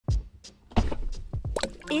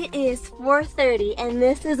It is 4:30 and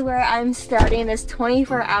this is where I'm starting this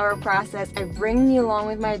 24-hour process of bringing you along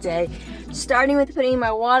with my day, starting with putting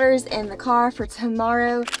my waters in the car for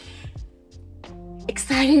tomorrow.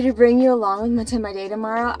 Excited to bring you along with my day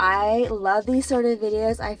tomorrow. I love these sort of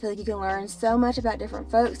videos. I feel like you can learn so much about different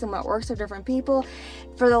folks and what works for different people.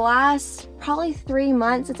 For the last probably 3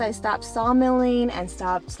 months since I stopped sawmilling and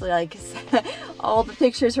stopped like all the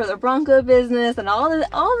pictures for the Bronco business and all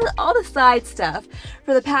the side stuff,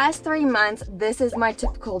 for the past 3 months, this is my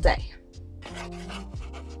typical day.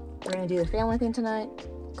 We're gonna do the family thing tonight,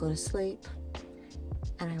 go to sleep,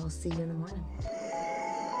 and I will see you in the morning.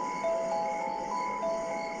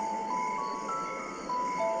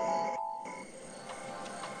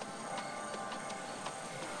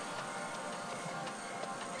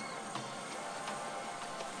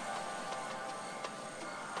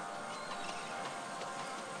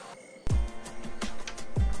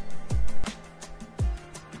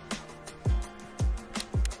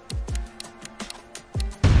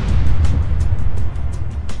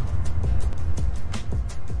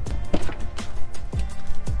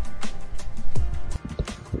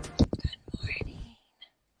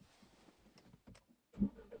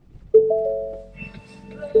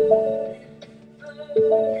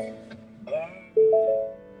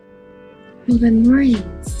 Well, good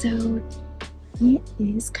morning. So it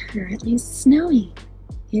is currently snowing.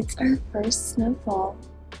 It's our first snowfall.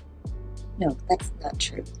 No, that's not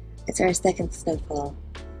true. It's our second snowfall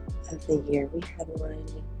of the year. We had one,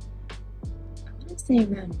 I want to say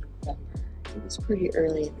around November. It was pretty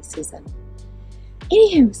early in the season.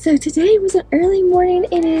 Anywho, so today was an early morning.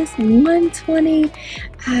 It is 1:20.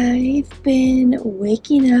 I've been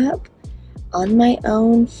waking up on my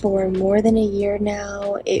own for more than a year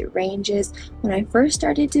now. It ranges. When I first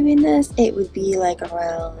started doing this, it would be like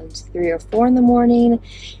around 3 or 4 in the morning,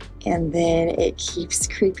 and then it keeps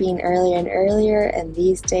creeping earlier and earlier, and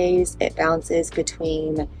these days it bounces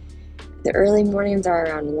between the early mornings are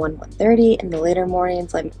around 1:30, and the later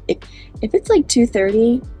mornings, like if it's like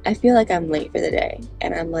 2:30, I feel like I'm late for the day,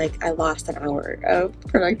 and I'm like, I lost an hour of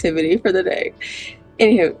productivity for the day.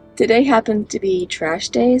 Anywho, today happened to be trash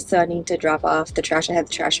day, so I need to drop off the trash. I have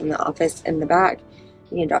the trash from the office in the back.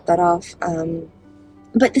 I need to drop that off.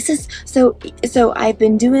 But this is, so I've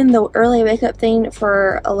been doing the early wake up thing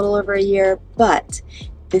for a little over a year, but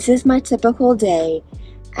this is my typical day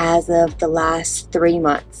as of the last 3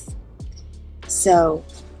 months. So,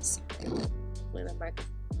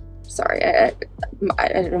 sorry, I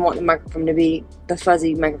didn't want the microphone to be, the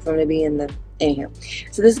fuzzy microphone to be in the, anyhow.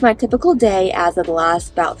 So this is my typical day as of the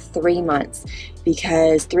last about 3 months,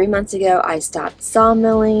 because 3 months ago I stopped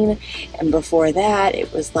sawmilling, and before that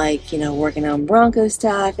it was like, you know, working on Bronco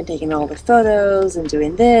stuff and taking all the photos and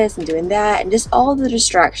doing this and doing that and just all the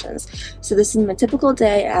distractions. So this is my typical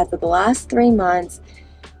day as of the last 3 months.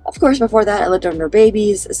 Of course, before that I lived under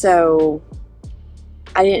babies, so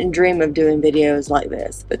I didn't dream of doing videos like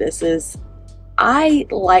this, but this is, I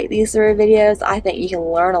like these sort of videos. I think you can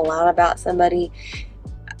learn a lot about somebody,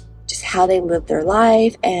 just how they live their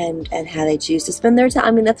life and how they choose to spend their time.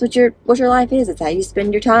 I mean, that's what your life is. It's how you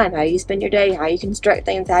spend your time, how you spend your day, how you construct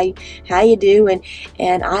things, how you do.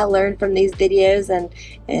 And I learn from these videos, and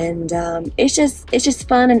it's just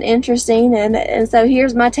fun and interesting. And so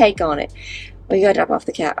here's my take on it. We gotta drop off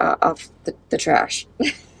the trash.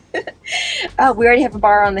 Oh, we already have a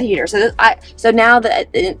bar on the heater. So now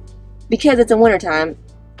that because it's in wintertime,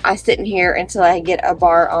 I sit in here until I get a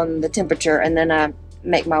bar on the temperature, and then I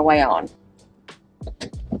make my way on.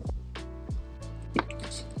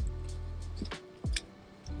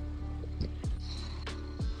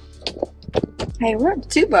 Hey, we're up to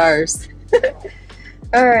 2 bars.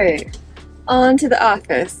 All right, on to the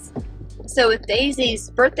office. So with Daisy's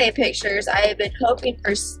birthday pictures, I have been hoping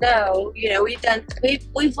for snow. You know,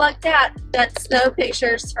 we've lucked out, done snow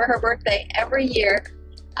pictures for her birthday every year.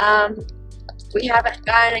 We haven't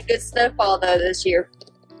gotten a good snowfall though this year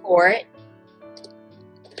for it.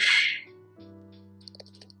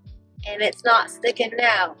 And it's not sticking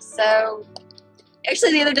now. So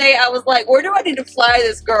actually the other day I was like, where do I need to fly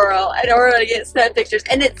this girl in order to get snow pictures?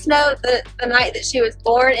 And it snowed the night that she was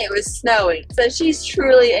born. It was snowing. So she's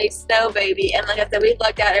truly a snow baby. And like I said, we've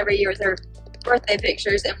lucked out every year with her birthday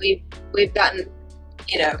pictures, and we've gotten,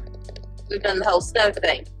 you know, we've done the whole snow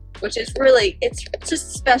thing, which is really, it's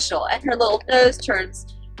just special. And her little nose turns,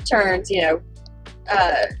 you know,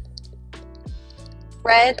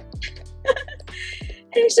 red.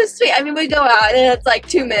 And it's just sweet. I mean, we go out and it's like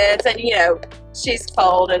 2 minutes, and you know, she's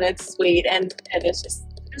cold and it's sweet, and it's just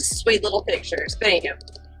sweet little pictures. But anyway,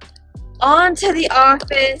 on to the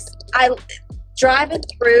office. Driving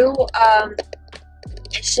through,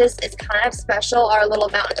 and it's kind of special, our little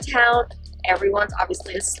mountain town. Everyone's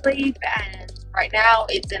obviously asleep, and right now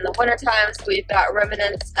it's in the winter time, so we've got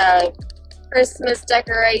remnants of Christmas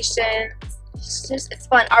decorations. It's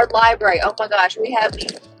fun. Our library, oh my gosh, we have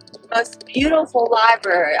the most beautiful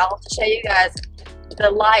library. I'll have to show you guys the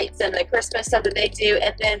lights and the Christmas stuff that they do,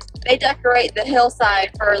 and then they decorate the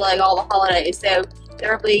hillside for like all the holidays. So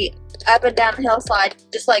there'll be up and down the hillside,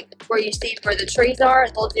 just like where you see where the trees are.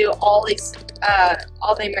 They'll do all these,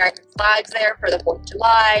 all the American flags there for the 4th of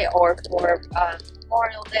July or for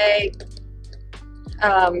Memorial Day.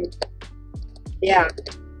 Yeah,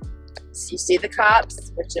 so you see the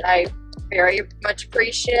cops, which I very much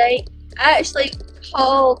appreciate. I actually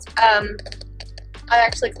called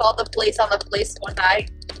the police on the police one night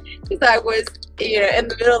because I was, in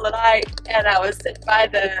the middle of the night, and I was sitting by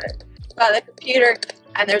the computer,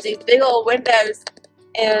 and there's these big old windows,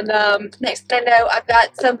 and next thing I know, I've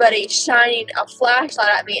got somebody shining a flashlight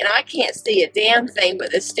at me, and I can't see a damn thing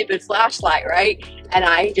but this stupid flashlight, right? And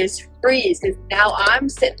I just freeze because now I'm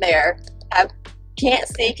sitting there, I can't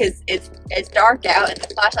see because it's dark out, and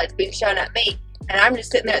the flashlight's being shown at me. And I'm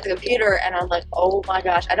just sitting there at the computer, and I'm like, oh my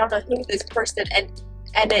gosh, I don't know who this person, and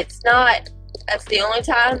it's not, that's the only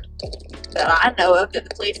time that I know of that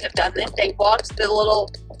the police have done this. They walked the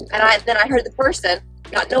little, and then I heard the person,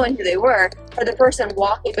 not knowing who they were, heard the person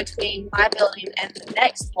walking between my building and the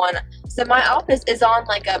next one. So my office is on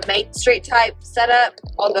like a Main Street type setup,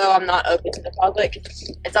 although I'm not open to the public.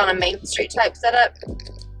 It's on a Main Street type setup,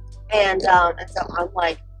 and so I'm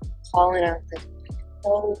like calling out, like,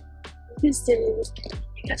 oh, this is,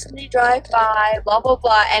 you got somebody drive by, blah blah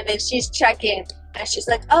blah, and then she's checking, and she's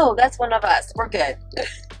like, oh, that's one of us, we're good.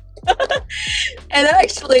 And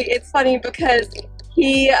actually it's funny because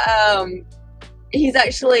he's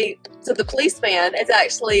actually, so the policeman is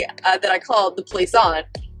actually that I called the police on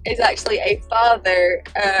is actually a father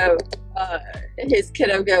of his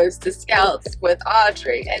kiddo goes to Scouts with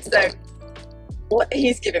Audrey, and so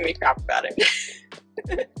he's giving me crap about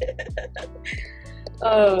it.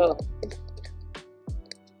 Oh,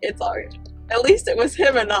 it's alright. At least it was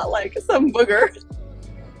him and not like some booger.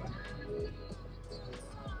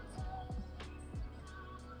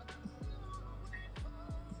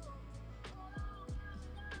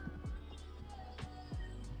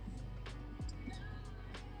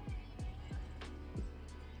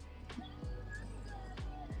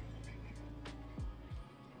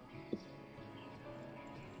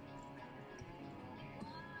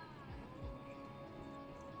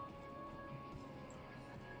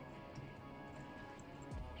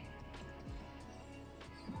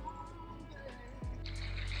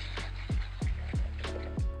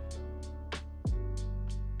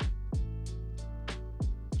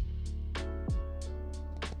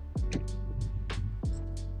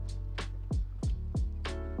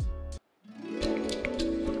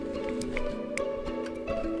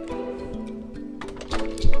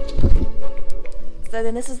 So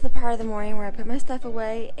then this is the part of the morning where I put my stuff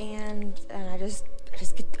away, and I just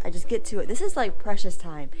get to it. This is like precious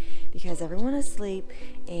time because everyone is asleep,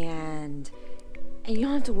 and you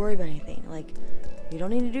don't have to worry about anything. Like, you don't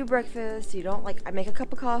need to do breakfast. You don't, like, I make a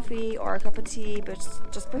cup of coffee or a cup of tea, but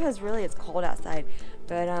just because really it's cold outside.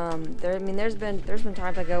 But there's been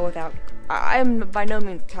times I go without. I'm by no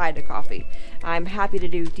means tied to coffee. I'm happy to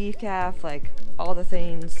do decaf, like all the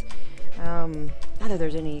things. Not that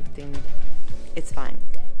there's anything. It's fine.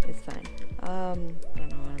 It's fine. I don't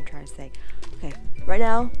know what I'm trying to say. Okay, right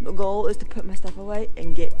now the goal is to put my stuff away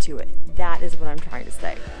and get to it. That is what I'm trying to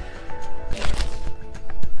say.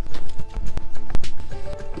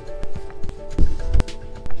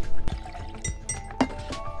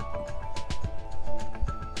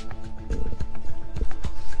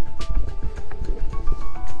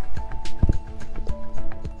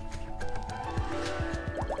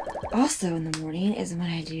 Also in the morning is when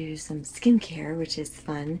I do some skincare, which is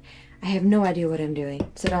fun. I have no idea what I'm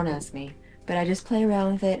doing, so don't ask me. But I just play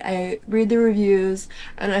around with it. I read the reviews,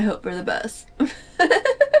 and I hope for the best.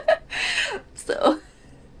 So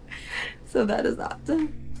that is that.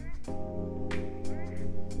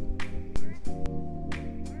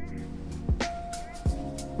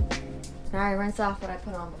 Now I rinse off what I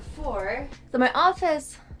put on before. So my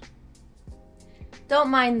office, don't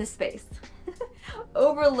mind the space.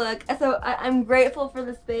 Overlook. So I'm grateful for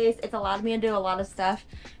the space. It's allowed me to do a lot of stuff.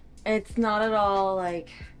 It's not at all like,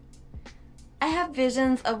 I have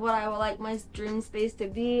visions of what I would like my dream space to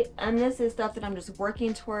be, and this is stuff that I'm just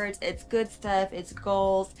working towards. It's good stuff, it's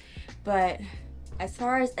goals, but as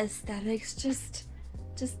far as aesthetics, just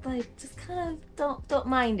just kind of don't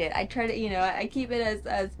mind it. I try to, you know, I keep it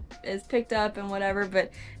as picked up and whatever,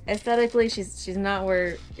 but aesthetically she's not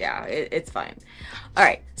where, yeah, it's fine. All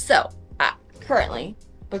right, so currently,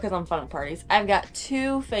 because I'm fun at parties, I've got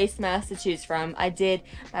 2 face masks to choose from. I did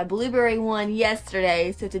my blueberry one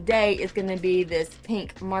yesterday, so today is gonna be this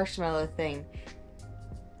pink marshmallow thing.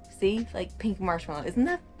 See, like pink marshmallow, isn't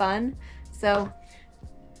that fun? So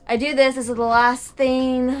I do this. This is the last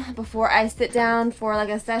thing before I sit down for like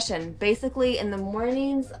a session. Basically in the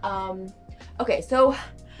mornings, okay, so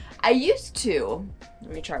I used to,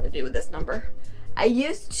 let me try to do this number. I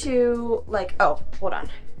used to like, oh, hold on.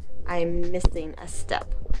 I'm missing a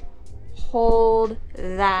step. Hold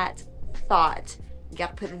that thought. You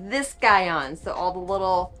gotta put this guy on so all the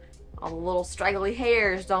little straggly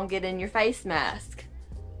hairs don't get in your face mask.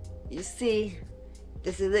 You see,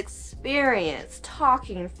 this is experience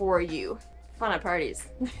talking for you. Fun at parties.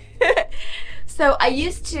 So I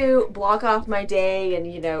used to block off my day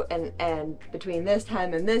and, you know, and between this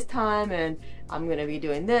time and I'm gonna be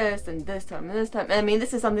doing this and this time and this time. I mean,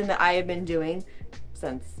 this is something that I have been doing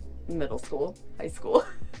since middle school, high school,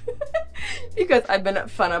 because I've been at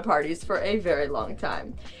fun at parties for a very long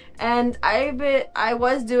time. And I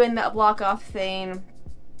was doing that block off thing.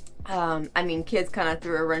 I mean, kids kind of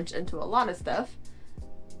threw a wrench into a lot of stuff.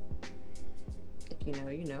 If you know,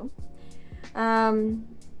 you know.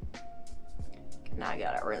 Now I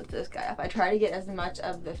gotta rinse this guy off. I try to get as much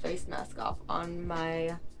of the face mask off on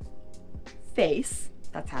my face.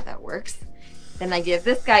 That's how that works. Then I give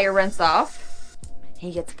this guy a rinse off.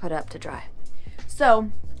 He gets put up to dry. So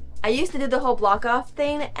I used to do the whole block off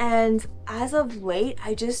thing, and as of late,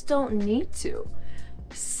 I just don't need to.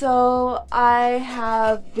 So I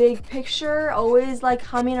have big picture always like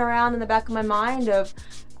humming around in the back of my mind of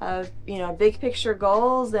you know, big picture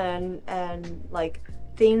goals and like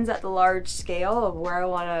things at the large scale of where I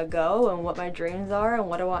want to go and what my dreams are and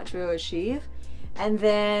what I want to achieve. And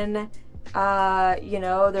then you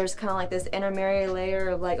know, there's kind of like this intermediate layer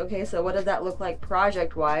of like, okay, so what does that look like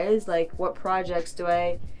project wise? Like, what projects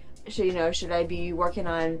should I be working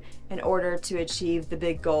on in order to achieve the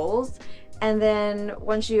big goals? And then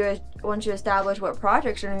once you establish what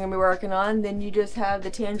projects you're going to be working on, then you just have the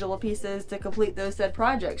tangible pieces to complete those said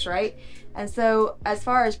projects, right? And so as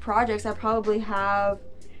far as projects, I probably have,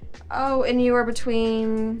 anywhere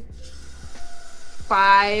between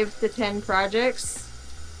 5 to 10 projects.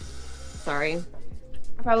 Sorry.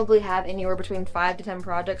 I probably have anywhere between 5 to 10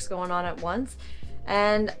 projects going on at once.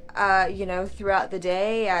 And, you know, throughout the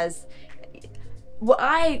day, as what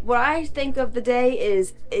I think of the day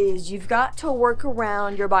is you've got to work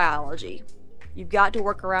around your biology. You've got to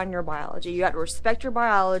work around your biology. You got to respect your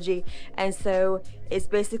biology. And so it's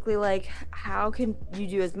basically like, how can you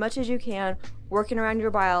do as much as you can working around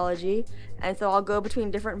your biology? And so I'll go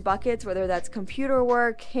between different buckets, whether that's computer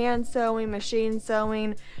work, hand sewing, machine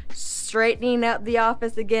sewing, straightening up the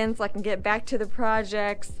office again so I can get back to the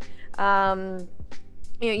projects. You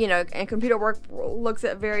know, and computer work looks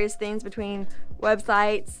at various things between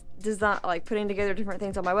websites, design, like putting together different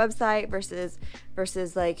things on my website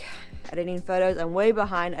versus like editing photos. I'm way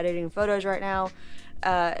behind editing photos right now,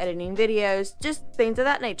 editing videos, just things of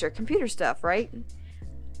that nature, computer stuff, right?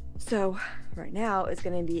 So right now it's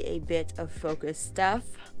going to be a bit of focus stuff,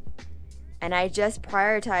 and I just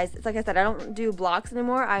prioritize. It's like I said, I don't do blocks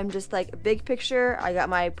anymore. I'm just like big picture. I got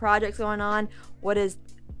my projects going on. What is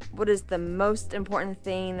the most important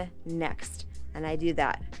thing next, and I do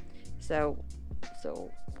that. So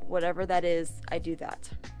whatever that is, I do that.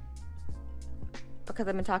 Because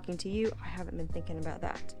I've been talking to you, I haven't been thinking about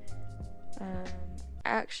that.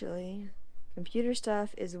 Actually, computer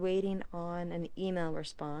stuff is waiting on an email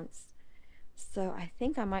response, so I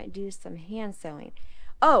think I might do some hand sewing.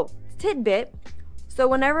 Oh, tidbit. So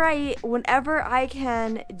whenever I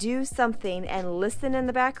can do something and listen in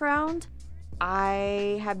the background,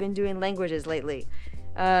 I have been doing languages lately.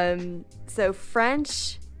 So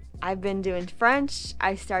French, I've been doing French.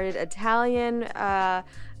 I started Italian a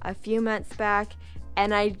few months back,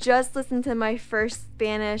 and I just listened to my first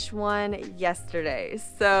Spanish one yesterday.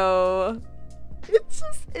 So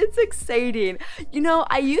it's exciting. You know,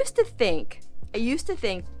 I used to think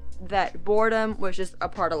that boredom was just a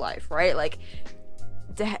part of life, right? Like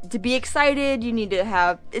to be excited, you need to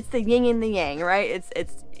have, it's the yin and the yang, right?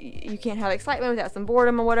 It's you can't have excitement without some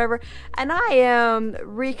boredom or whatever. And I am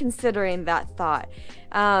reconsidering that thought,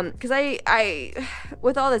 because I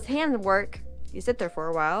with all this hand work, you sit there for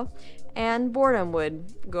a while and boredom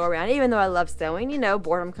would go around. Even though I love sewing, you know,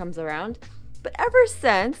 boredom comes around. But ever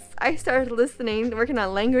since I started working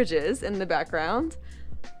on languages in the background,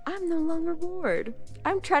 I'm no longer bored.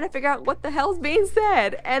 I'm trying to figure out what the hell's being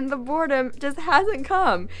said, and the boredom just hasn't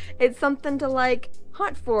come. It's something to like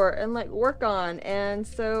hunt for and like work on, and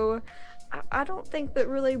so I don't think that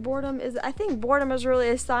really boredom is, I think boredom is really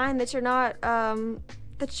a sign that you're not,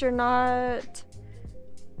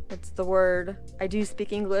 what's the word? I do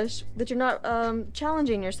speak English. That you're not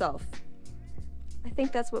challenging yourself. I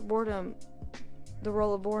think that's what boredom, the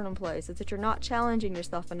role of boredom plays, is that you're not challenging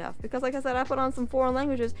yourself enough. Because like I said, I put on some foreign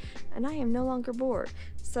languages and I am no longer bored.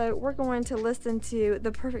 So we're going to listen to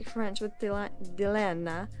The Perfect French with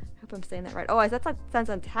Delana. I hope I'm saying that right. Oh, that sounds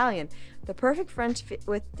Italian. The Perfect French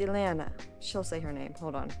with Delana. She'll say her name.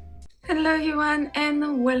 Hold on. Hello everyone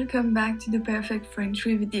and welcome back to The Perfect French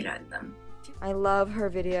with Delana. I love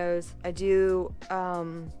her videos. I do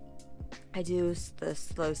the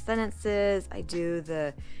slow sentences. I do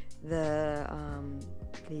the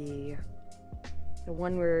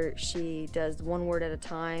one where she does one word at a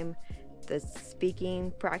time. The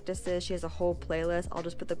speaking practices. She has a whole playlist. I'll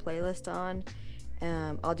just put the playlist on.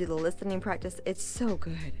 I'll do the listening practice. It's so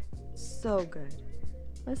good. So good.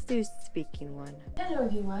 Let's do speaking one. Hello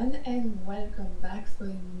everyone and welcome back for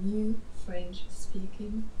a new French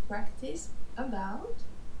speaking practice about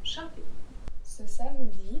shopping. Ce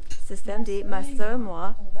samedi, ma soeur et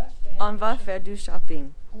moi, on va faire du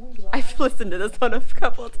shopping. I've listened to this one a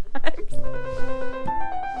couple of times.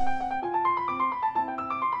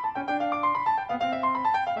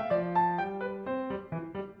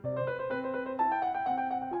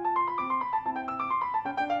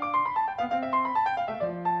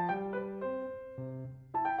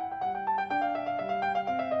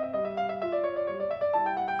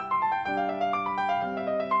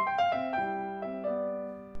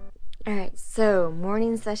 Alright, so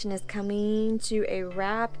morning session is coming to a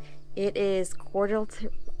wrap. It is quarter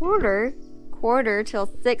till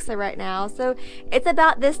 6 right now. So it's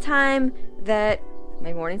about this time that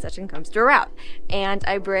my morning session comes to a wrap. And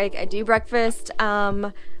I do breakfast,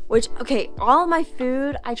 which, okay, all of my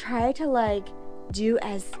food, I try to like do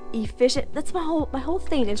as efficient. That's my whole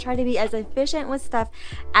thing, is try to be as efficient with stuff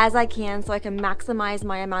as I can so I can maximize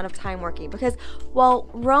my amount of time working. Because while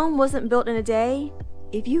Rome wasn't built in a day,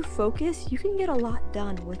 if you focus, you can get a lot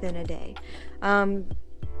done within a day.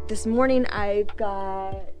 This morning I've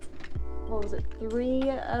got, 3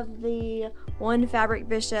 of the one fabric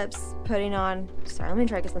bishops putting on, sorry, let me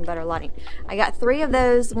try to get some better lighting. I got 3 of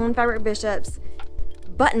those one fabric bishops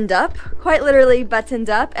buttoned up, quite literally buttoned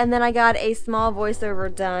up, and then I got a small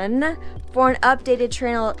voiceover done for an updated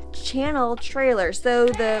channel trailer. So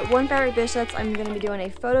the one fabric bishops, I'm gonna be doing a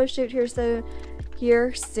photo shoot here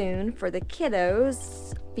soon for the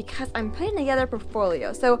kiddos, because I'm putting together a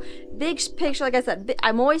portfolio. So big picture, like I said,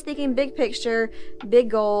 I'm always thinking big picture, big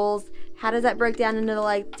goals. How does that break down into the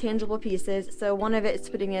like tangible pieces? So one of it is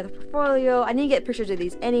putting together the portfolio. I need to get pictures of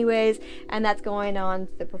these anyways, and that's going on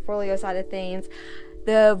the portfolio side of things.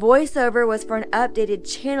 The voiceover was for an updated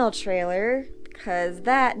channel trailer, because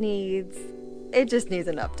it just needs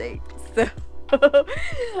an update. So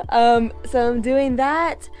I'm doing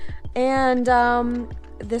that. And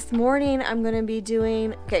this morning I'm gonna be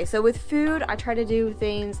doing, okay, so with food I try to do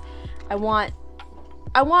things, I want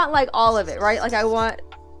like all of it, right? Like I want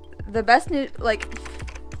the best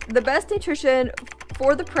nutrition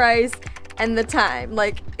for the price and the time.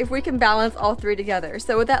 Like if we can balance all 3 together.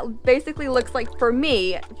 So what that basically looks like for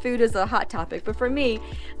me, food is a hot topic, but for me,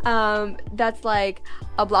 that's like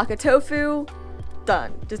a block of tofu,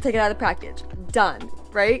 done. Just take it out of the package, done,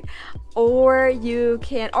 right? Or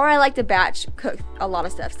I like to batch cook a lot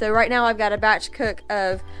of stuff. So right now I've got a batch cook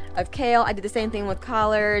of kale. I did the same thing with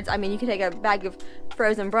collards. I mean, you can take a bag of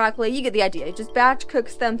frozen broccoli. You get the idea. You just batch cook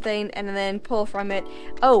something and then pull from it.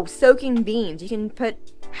 Oh, soaking beans. You can put,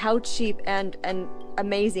 how cheap and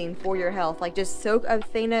amazing for your health. Like just soak a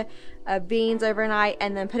thing of beans overnight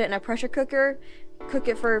and then put it in a pressure cooker. Cook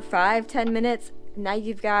it for 5-10 minutes. Now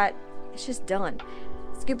you've got, it's just done.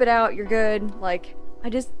 Scoop it out, you're good. Like I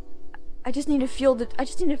just need to feel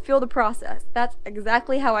the process. That's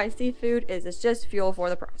exactly how I see food, is it's just fuel for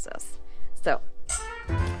the process. So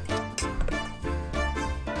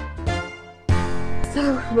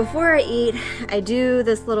before I eat, I do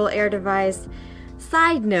this little air device.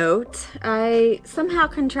 Side note, I somehow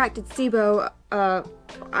contracted SIBO. I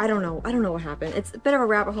don't know what happened. It's a bit of a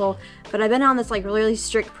rabbit hole, but I've been on this like really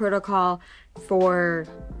strict protocol for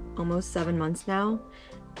almost 7 months now.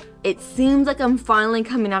 It seems like I'm finally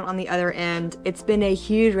coming out on the other end. It's been a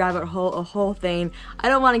huge rabbit hole, a whole thing. I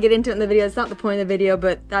don't want to get into it in the video. It's not the point of the video,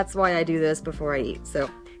 but that's why I do this before I eat. So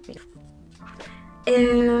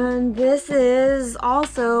And this is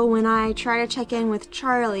also when I try to check in with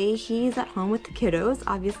Charlie. He's at home with the kiddos,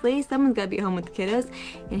 obviously. Someone's got to be home with the kiddos.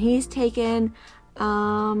 And he's taken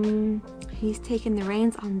the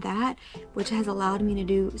reins on that, which has allowed me to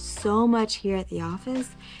do so much here at the office.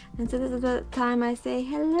 And so this is the time I say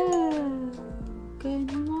hello,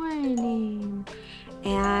 good morning.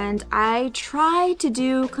 And I try to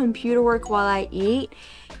do computer work while I eat,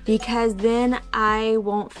 because then I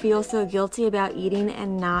won't feel so guilty about eating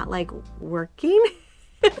and not like working.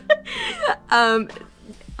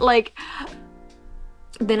 Like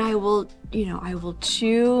then I will, you know, I will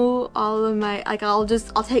chew all of my, like I'll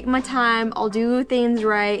take my time, I'll do things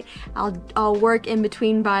right, I'll work in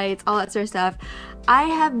between bites, all that sort of stuff. I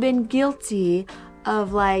have been guilty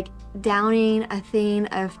of like downing a thing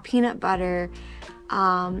of peanut butter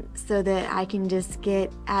so that I can just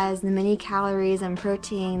get as many calories and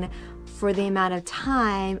protein for the amount of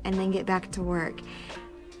time and then get back to work.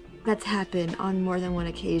 That's happened on more than one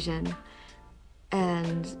occasion,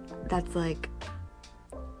 and that's like,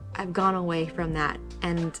 I've gone away from that.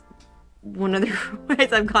 And one of the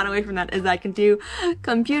ways I've gone away from that is I can do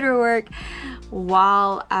computer work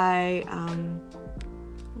while I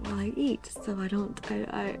eat, so I don't,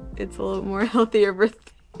 it's a little more healthier for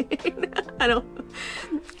I don't,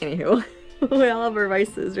 anywho, we all have our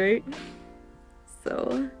vices, right?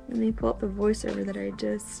 So let me pull up the voiceover that I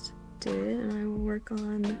just did, and I will work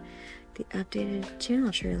on the updated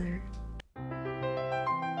channel trailer.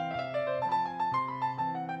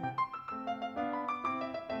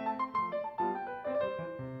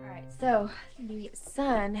 Alright, so the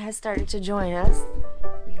sun has started to join us.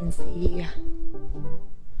 You can see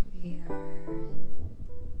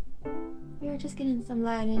we are just getting some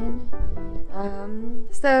light in.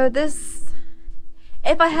 So this,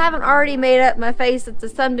 if I haven't already made up my face to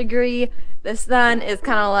some degree, the sun is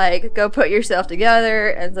kind of like, go put yourself together,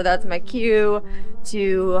 and so that's my cue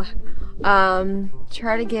to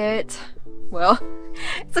try to get, well,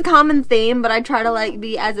 it's a common theme, but I try to like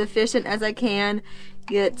be as efficient as I can,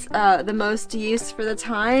 get the most use for the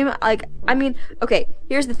time. Like, I mean, okay,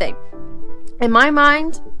 here's the thing. In my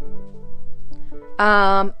mind,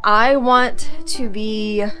 I want to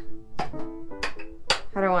be, how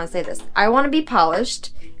do I want to say this? I want to be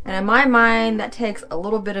polished, and in my mind, that takes a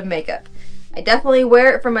little bit of makeup. I definitely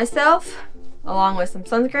wear it for myself, along with some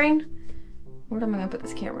sunscreen. Where am I going to put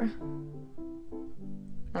this camera?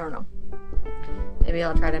 I don't know. Maybe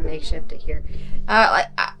I'll try to makeshift it here.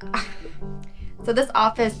 So this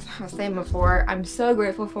office, I was saying before, I'm so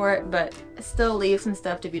grateful for it, but it still leaves some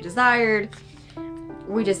stuff to be desired.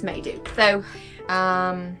 We just may do. So,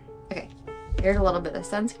 okay, here's a little bit of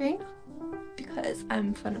sunscreen because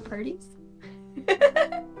I'm fun at parties.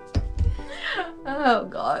 Oh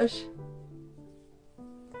gosh.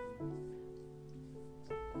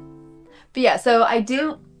 But yeah, so I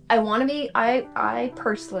want to be, I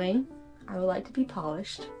personally, I would like to be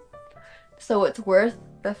polished. So it's worth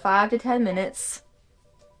the 5 to 10 minutes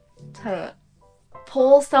to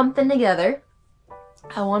pull something together.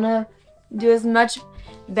 I want to do as much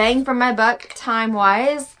bang for my buck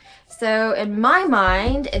time-wise. So in my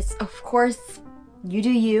mind, it's of course, you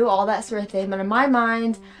do you, all that sort of thing. But in my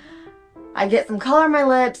mind, I get some color on my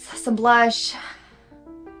lips, some blush,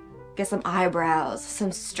 get some eyebrows,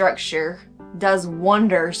 some structure. Does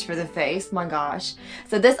wonders for the face, my gosh.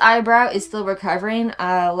 So this eyebrow is still recovering.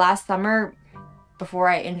 Last summer, before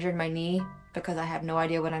I injured my knee, because I have no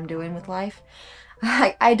idea what I'm doing with life,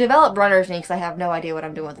 I developed runner's knee because I have no idea what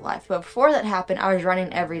I'm doing with life. But before that happened, I was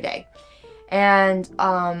running every day. And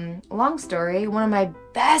long story, one of my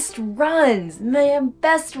best runs,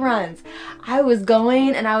 I was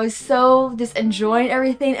going and I was so just enjoying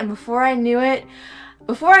everything, and before I knew it,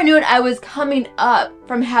 I was coming up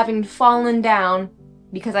from having fallen down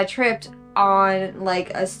because I tripped on like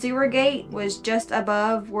a sewer gate was just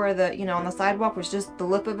above where the, you know, on the sidewalk was just the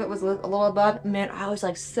lip of it was a little above. Man, I was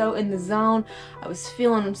like so in the zone. I was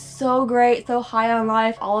feeling so great, so high on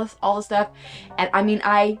life, all the stuff. And I mean,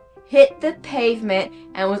 I hit the pavement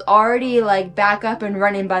and was already like back up and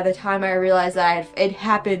running by the time I realized that it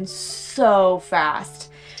happened so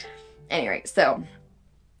fast. Anyway, so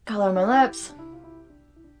color on my lips.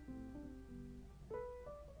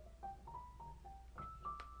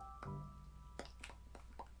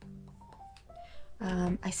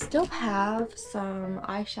 I still have some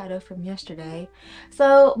eyeshadow from yesterday.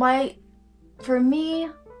 So for me,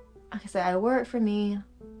 like I said, I wear it for me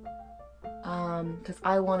because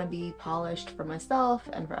I want to be polished for myself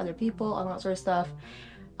and for other people and that sort of stuff.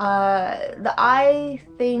 The eye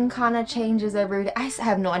thing kind of changes every day. I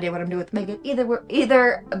have no idea what I'm doing with makeup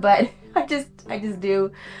either, but I just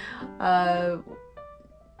do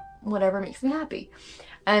whatever makes me happy.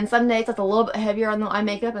 And some days it's a little bit heavier on the eye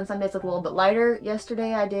makeup, and some days it's a little bit lighter.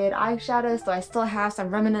 Yesterday I did eyeshadow, so I still have some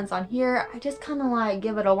remnants on here. I just kind of like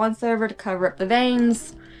give it a once over to cover up the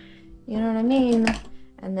veins. You know what I mean?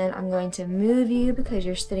 And then I'm going to move you because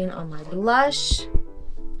you're sitting on my blush.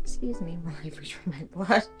 Excuse me while I reach for my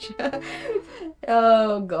blush.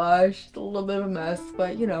 Oh gosh, it's a little bit of a mess,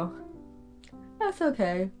 but you know, that's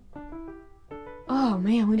okay. Oh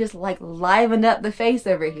man, we just like livened up the face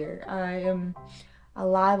over here. I am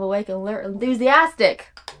alive, awake, alert, enthusiastic.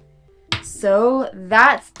 So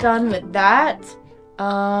that's done with that.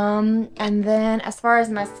 And then as far as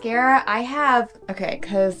mascara, I have, okay,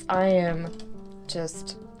 cause I am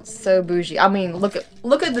just so bougie. I mean, look at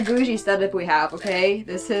the bougie setup we have, okay?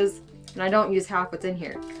 This is, and I don't use half what's in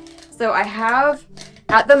here. So I have,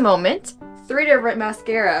 at the moment, 3 different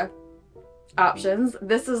mascara options.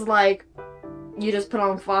 This is like, you just put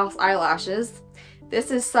on false eyelashes. This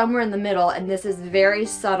is somewhere in the middle, and this is very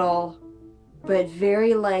subtle, but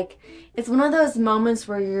very like, it's one of those moments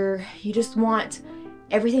where you just want,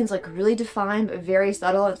 everything's like really defined, but very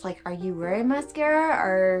subtle. It's like, are you wearing mascara?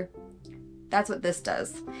 Or that's what this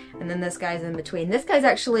does. And then this guy's in between. This guy's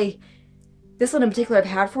actually, this one in particular I've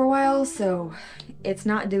had for a while, so it's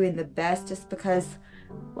not doing the best just because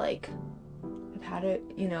like I've had it,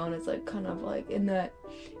 you know, and it's like kind of like in that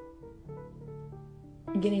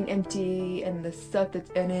getting empty, and the stuff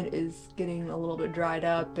that's in it is getting a little bit dried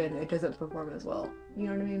up, and it doesn't perform as well. You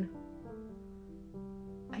know what I mean?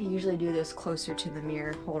 I usually do this closer to the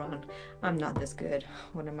mirror. Hold on. I'm not this good.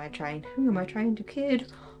 What am I trying? Who am I trying to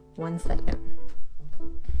kid? 1 second.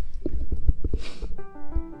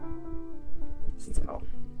 So,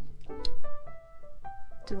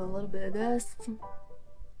 do a little bit of this.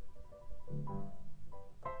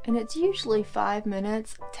 And it's usually 5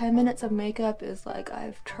 minutes. 10 minutes of makeup is like,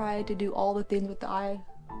 I've tried to do all the things with the eye.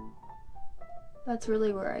 That's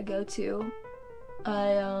really where I go to.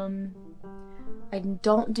 I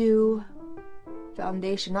don't do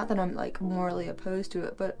foundation. Not that I'm like morally opposed to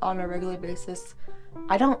it, but on a regular basis,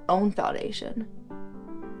 I don't own foundation.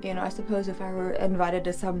 You know, I suppose if I were invited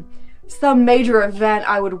to some major event,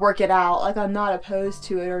 I would work it out. Like, I'm not opposed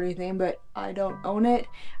to it or anything, but I don't own it.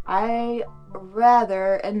 I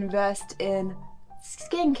rather invest in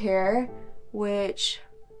skincare, which,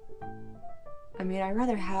 I mean, I'd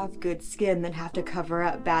rather have good skin than have to cover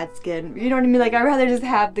up bad skin. You know what I mean? Like, I'd rather just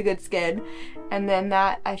have the good skin. And then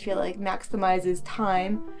that, I feel like, maximizes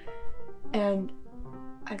time. And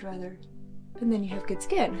I'd rather, and then you have good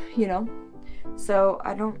skin, you know? So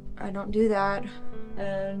I don't do that.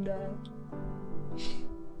 And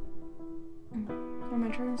what am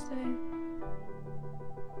I trying to say?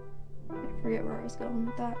 I forget where I was going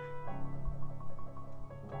with that.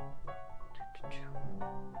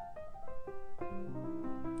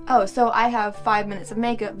 Oh, so I have 5 minutes of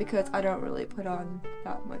makeup because I don't really put on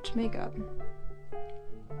that much makeup.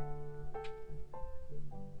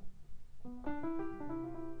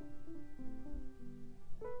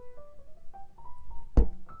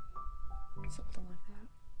 Something like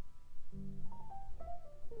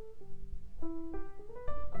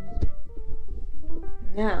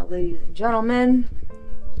that. Now, ladies and gentlemen,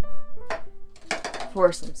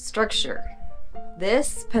 for some structure.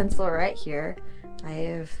 This pencil right here, I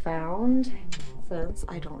have found, since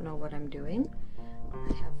I don't know what I'm doing,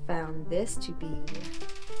 I have found this to be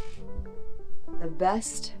the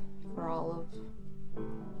best for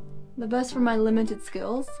my limited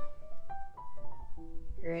skills.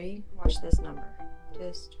 You ready? Watch this number.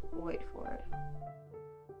 Just wait for it.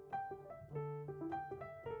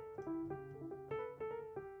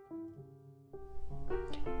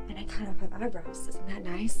 And I kind of have eyebrows. Isn't that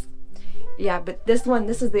nice? Yeah, but this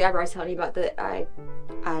is the eyebrow I was telling you about that I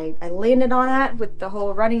landed on that with the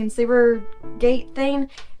whole running sewer gate thing,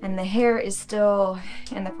 and the hair is still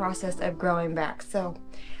in the process of growing back. So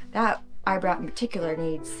that eyebrow in particular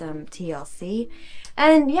needs some TLC.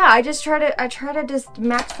 And yeah, I try to just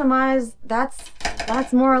maximize,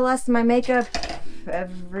 that's more or less my makeup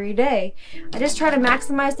every day. I just try to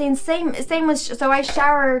maximize things. Same with, so I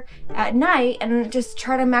shower at night and just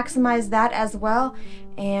try to maximize that as well.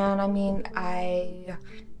 And I mean,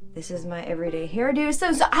 this is my everyday hairdo. So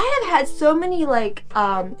I have had so many like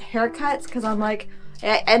haircuts because I'm like,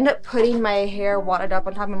 I end up putting my hair wadded up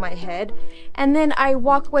on top of my head, and then I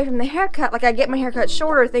walk away from the haircut, like I get my haircut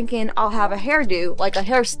shorter thinking I'll have a hairdo, like a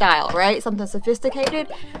hairstyle, right? Something sophisticated.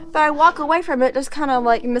 But I walk away from it just kind of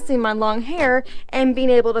like missing my long hair and being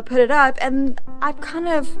able to put it up, and I've kind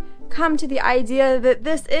of come to the idea that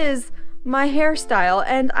this is my hairstyle,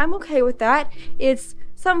 and I'm okay with that. It's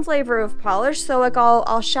some flavor of polish. So like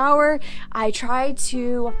I'll shower. I try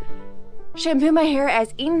to shampoo my hair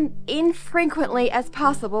as infrequently as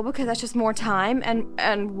possible because that's just more time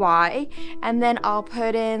and why. And then I'll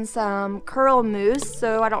put in some curl mousse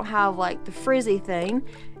so I don't have like the frizzy thing.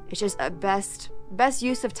 It's just a best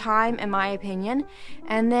use of time in my opinion.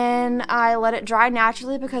 And then I let it dry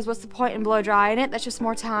naturally because what's the point in blow drying it? That's just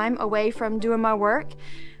more time away from doing my work.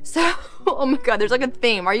 So oh my god, there's like a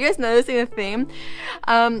theme. Are you guys noticing a theme?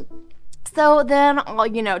 So then I'll,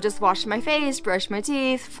 you know, just wash my face, brush my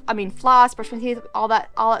teeth, floss, brush my teeth, all that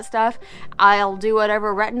stuff. I'll do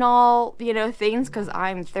whatever retinol, you know, things, because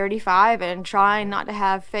I'm 35 and trying not to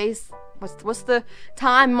have face, what's the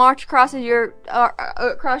time march across your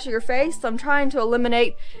face? So I'm trying to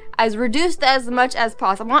eliminate reduced as much as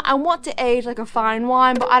possible. I want to age like a fine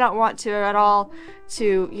wine, but I don't want to at all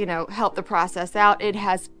to, you know, help the process out.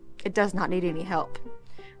 It does not need any help.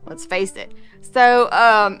 Let's face it. So,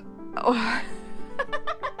 oh.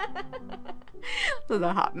 This is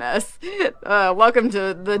a hot mess. Welcome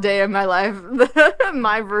to the day of my life.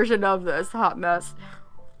 My version of this hot mess.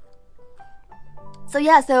 So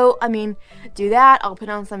yeah, do that. I'll put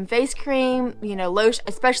on some face cream, you know, lotion,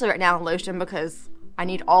 especially right now lotion because I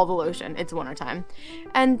need all the lotion. It's wintertime.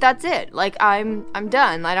 And that's it. Like I'm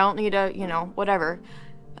done. I don't need to, you know, whatever.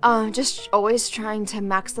 Just always trying to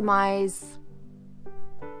maximize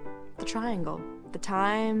the triangle. The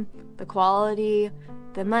time, the quality,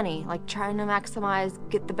 the money, like trying to maximize,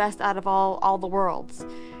 get the best out of all the worlds.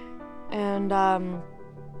 And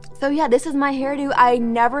so yeah, this is my hairdo. I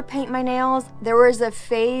never paint my nails. There was a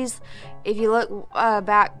phase, if you look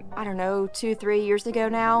back, I don't know, 2-3 years ago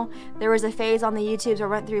now, there was a phase on the YouTubes where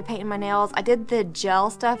I went through painting my nails. I did the gel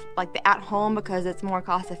stuff, like the at home, because it's more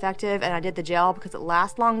cost effective, and I did the gel because it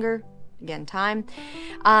lasts longer. Again, time.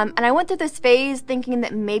 And I went through this phase thinking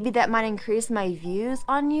that maybe that might increase my views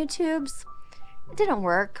on YouTube's. It didn't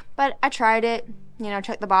work, but I tried it, you know,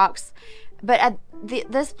 checked the box. But at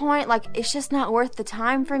this point, like, it's just not worth the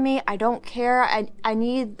time for me. I don't care. I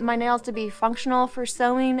need my nails to be functional for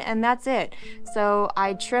sewing, and that's it. So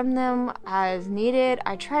I trim them as needed.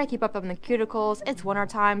 I try to keep up on the cuticles. It's winter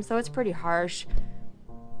time, so it's pretty harsh.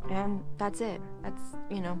 And that's it. That's,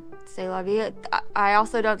 you know, c'est la vie. I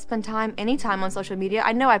also don't spend any time on social media.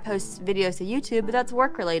 I know I post videos to YouTube, but that's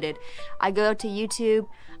work related. I go to YouTube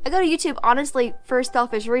honestly for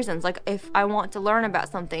selfish reasons. Like if I want to learn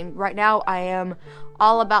about something. Right now I am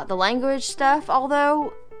all about the language stuff,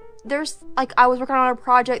 although there's, like, I was working on a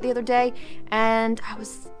project the other day and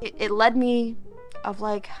it led me of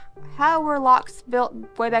like, how were locks built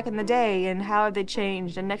way back in the day and how have they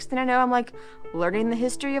changed? And next thing I know, I'm like learning the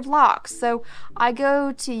history of locks. So I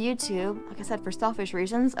go to YouTube, like I said, for selfish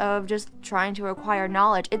reasons of just trying to acquire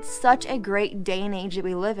knowledge. It's such a great day and age that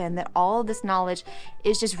we live in that all of this knowledge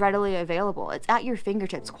is just readily available. It's at your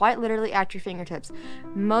fingertips, quite literally at your fingertips.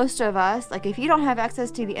 Most of us, like if you don't have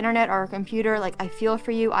access to the internet or a computer, like I feel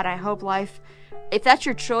for you and I hope life, if that's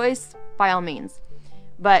your choice, by all means.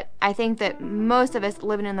 But I think that most of us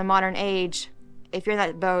living in the modern age, if you're in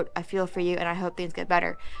that boat, I feel for you and I hope things get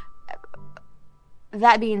better.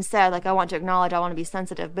 That being said, like I want to acknowledge, I want to be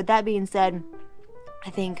sensitive, but that being said, I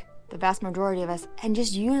think the vast majority of us, and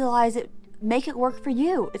just utilize it, make it work for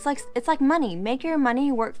you. It's like money. Make your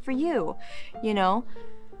money work for you, you know?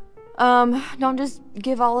 Don't just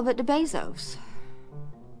give all of it to Bezos.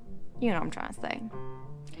 You know what I'm trying to say.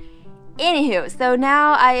 Anywho, so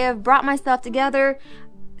now I have brought myself together.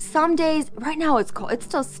 Some days, right now it's cold, it's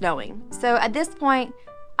still snowing. So at this point,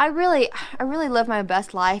 I really live my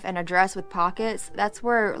best life in a dress with pockets. That's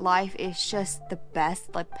where life is just the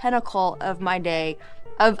best, like pinnacle of my day,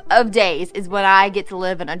 of days, is when I get to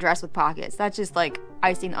live in a dress with pockets. That's just like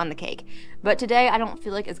icing on the cake. But today I don't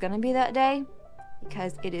feel like it's gonna be that day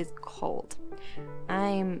because it is cold.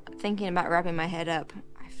 I'm thinking about wrapping my head up.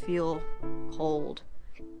 I feel cold.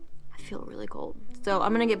 I feel really cold. So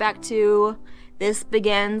I'm gonna get back to, this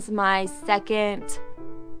begins my second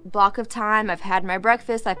block of time. I've had my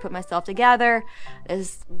breakfast, I put myself together.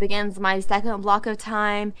 This begins my second block of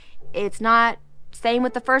time. It's not same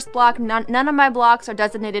with the first block. None of my blocks are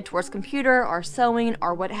designated towards computer or sewing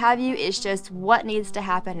or what have you. It's just what needs to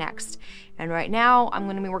happen next. And right now I'm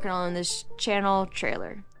going to be working on this channel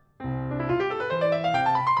trailer.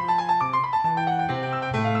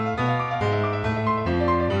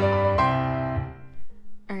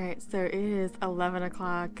 Alright, so it is 11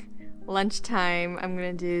 o'clock. Lunchtime. I'm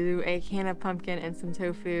gonna do a can of pumpkin and some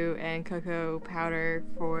tofu and cocoa powder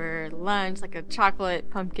for lunch, like a chocolate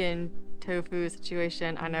pumpkin tofu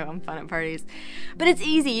situation. I know I'm fun at parties, but it's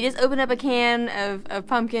easy. You just open up a can of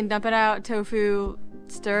pumpkin, dump it out, tofu,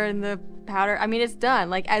 stir in the powder, I mean, it's done.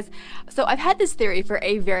 Like, so I've had this theory for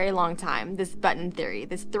a very long time, this button theory,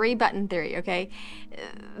 this 3-button theory, okay?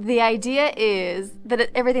 The idea is that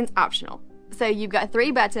everything's optional. So you've got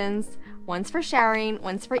 3 buttons, one's for showering,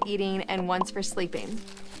 one's for eating, and one's for sleeping.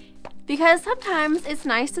 Because sometimes it's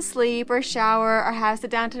nice to sleep or shower or sit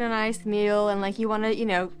down to a nice meal and like you want to,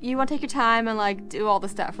 you want to take your time and like do all the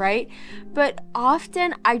stuff, right? But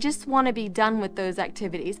often I just want to be done with those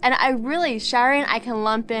activities. And showering, I can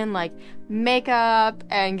lump in like makeup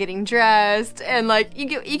and getting dressed and like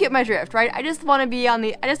you get my drift, right? I just want to be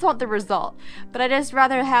I just want the result. But I just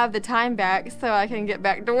rather have the time back so I can get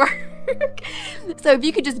back to work. So if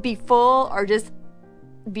you could just be full or just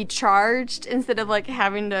be charged instead of like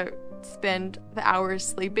having to spend the hours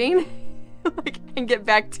sleeping like, and get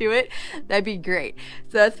back to it, that'd be great.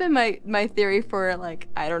 So that's been my theory for like,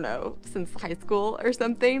 I don't know, since high school or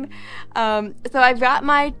something. So I've got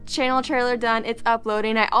my channel trailer done. It's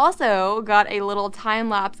uploading. I also got a little time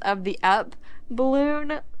lapse of the up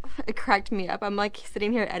balloon. It cracked me up. I'm like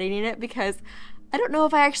sitting here editing it because I don't know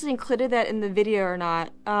if I actually included that in the video or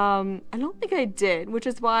not. I don't think I did, which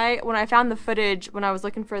is why when I found the footage, when I was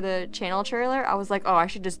looking for the channel trailer, I was like, oh, I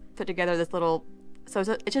should just put together this little, so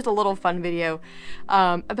it's just a little fun video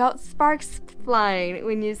about sparks flying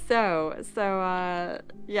when you sew. So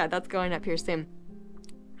yeah, that's going up here soon.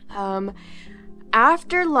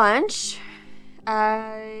 After lunch,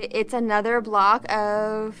 it's another block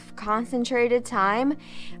of concentrated time.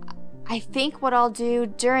 I think what I'll do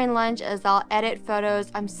during lunch is I'll edit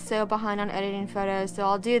photos. I'm so behind on editing photos, so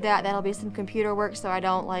I'll do that. That'll be some computer work so I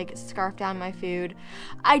don't like scarf down my food.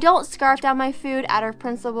 I don't scarf down my food out of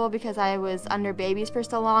principle because I was under babies for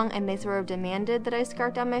so long and they sort of demanded that I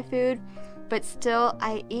scarf down my food. But still,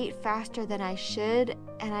 I eat faster than I should,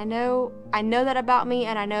 and I know that about me,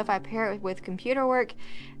 and I know if I pair it with computer work,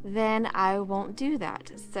 then I won't do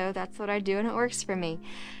that. So that's what I do, and it works for me.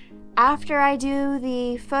 After I do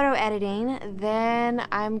the photo editing, then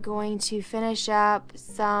I'm going to finish up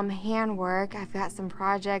some handwork. I've got some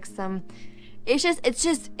projects,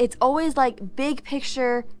 it's always like big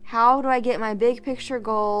picture, how do I get my big picture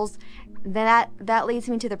goals? That leads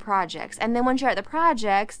me to the projects. And then once you're at the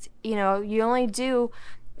projects, you only do,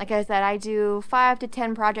 like I said, I do 5 to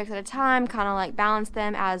 10 projects at a time, kind of like balance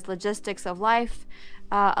them as logistics of life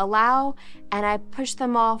allow, and I push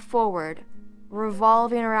them all forward,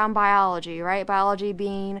 revolving around biology, right? Biology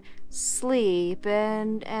being sleep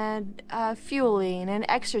and fueling and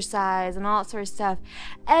exercise and all that sort of stuff.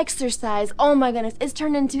 Exercise, oh my goodness, it's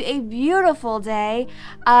turned into a beautiful day.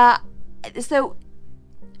 So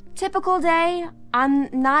typical day, I'm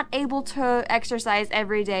not able to exercise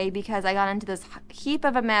every day because I got into this heap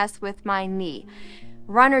of a mess with my knee.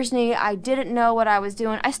 Runner's knee, I didn't know what I was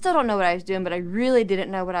doing. I still don't know what I was doing, but I really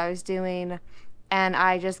didn't know what I was doing. And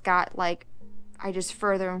I just got like,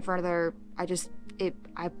 further and further,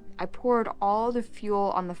 I poured all the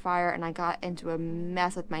fuel on the fire and I got into a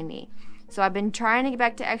mess with my knee. So I've been trying to get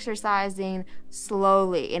back to exercising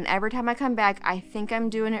slowly, and every time I come back, I think I'm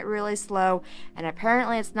doing it really slow, and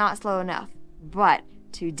apparently it's not slow enough. But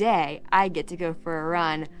today, I get to go for a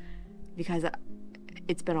run because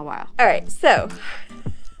it's been a while. All right, so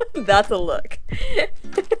that's a look.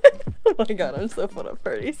 Oh my God, I'm so full of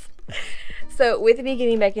birdies. So with me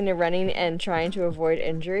getting back into running and trying to avoid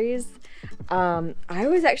injuries, I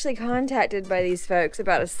was actually contacted by these folks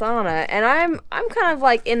about a sauna, and I'm kind of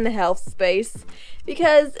like in the health space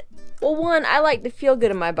because, well, one, I like to feel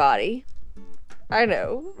good in my body. I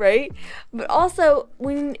know, right? But also,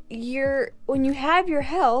 when you have your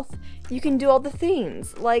health, you can do all the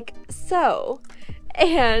things like sew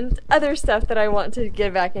and other stuff that I want to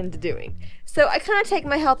get back into doing. So I kind of take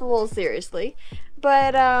my health a little seriously.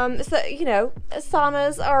 But, so,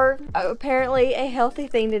 saunas are apparently a healthy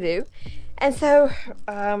thing to do. And so,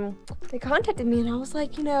 they contacted me and I was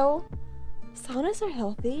like, saunas are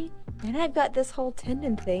healthy. And I've got this whole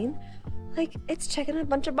tendon thing. Like, it's checking a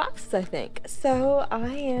bunch of boxes, I think. So, I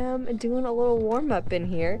am doing a little warm-up in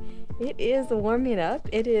here. It is warming up.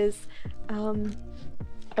 It is,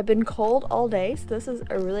 I've been cold all day, so this is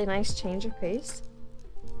a really nice change of pace.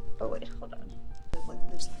 Oh, wait, hold on. Look,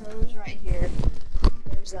 there's hose right here.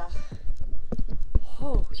 There's a...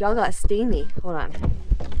 Oh, y'all got steamy. Hold on.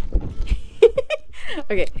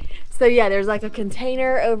 Okay, so yeah, there's like a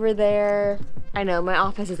container over there. I know, my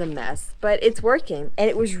office is a mess, but it's working, and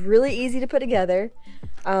it was really easy to put together.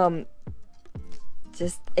 It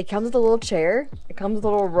comes with a little chair. It comes with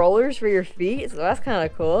little rollers for your feet, so that's kind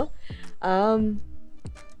of cool.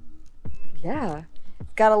 Yeah,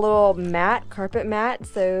 it's got a little mat, carpet mat,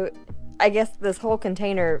 so I guess this whole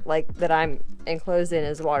container, like, that I'm enclosed in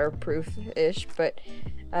is waterproof-ish, but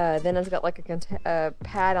Then it's got like a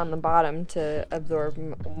pad on the bottom to absorb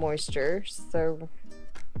moisture. So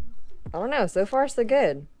I don't know. So far, so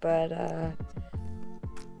good. But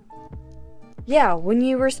yeah, when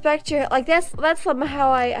you respect your, like, that's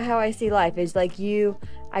how I see life. Is like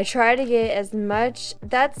I try to get as much.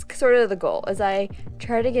 That's sort of the goal. Is I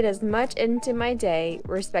try to get as much into my day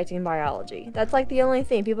respecting biology. That's like the only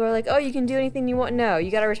thing. People are like, oh, you can do anything you want. No, you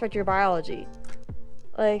gotta respect your biology.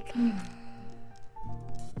 Like,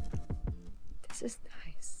 this is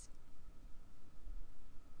nice.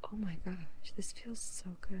 Oh my gosh, this feels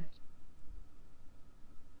so good.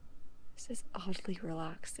 This is oddly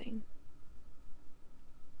relaxing.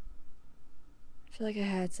 I feel like I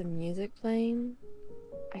had some music playing.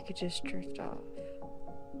 I could just drift off.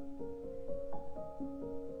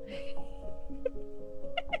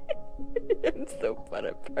 I'm so fun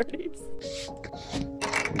at parties.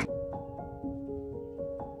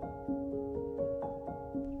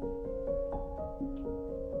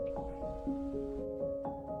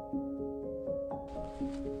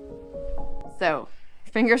 So,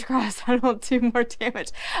 fingers crossed I don't do more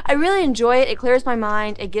damage. I really enjoy it. It clears my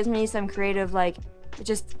mind. It gives me some creative, like,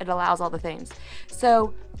 it allows all the things.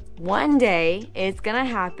 So, one day it's gonna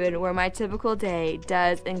happen where my typical day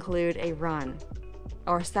does include a run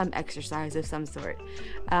or some exercise of some sort.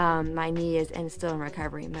 My knee is still in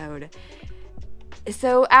recovery mode.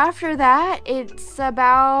 So after that, it's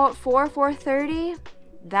about 4:30.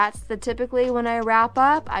 That's typically when I wrap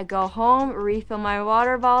up. I go home, refill my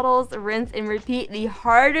water bottles, rinse and repeat. The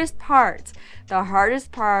hardest part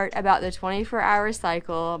about the 24-hour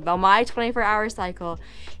cycle, about my 24-hour cycle,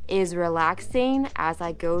 is relaxing as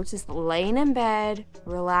I go to laying in bed,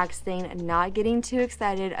 relaxing, and not getting too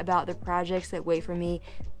excited about the projects that wait for me.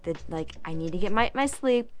 That, like, I need to get my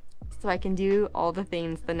sleep so I can do all the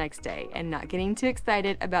things the next day, and not getting too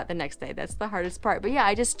excited about the next day. That's the hardest part. But yeah,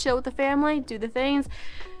 I just chill with the family, do the things.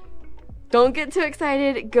 Don't get too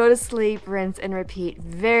excited, go to sleep, rinse and repeat.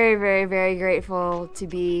 Very, very, very grateful to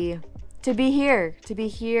be here,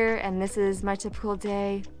 and this is my typical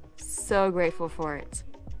day. So grateful for it.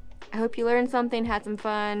 I hope you learned something, had some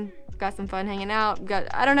fun, got some fun hanging out.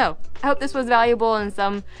 I don't know. I hope this was valuable in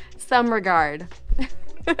some regard.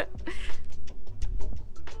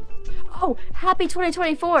 Oh, happy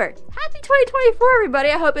 2024. Happy 2024, everybody.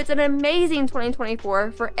 I hope it's an amazing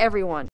 2024 for everyone.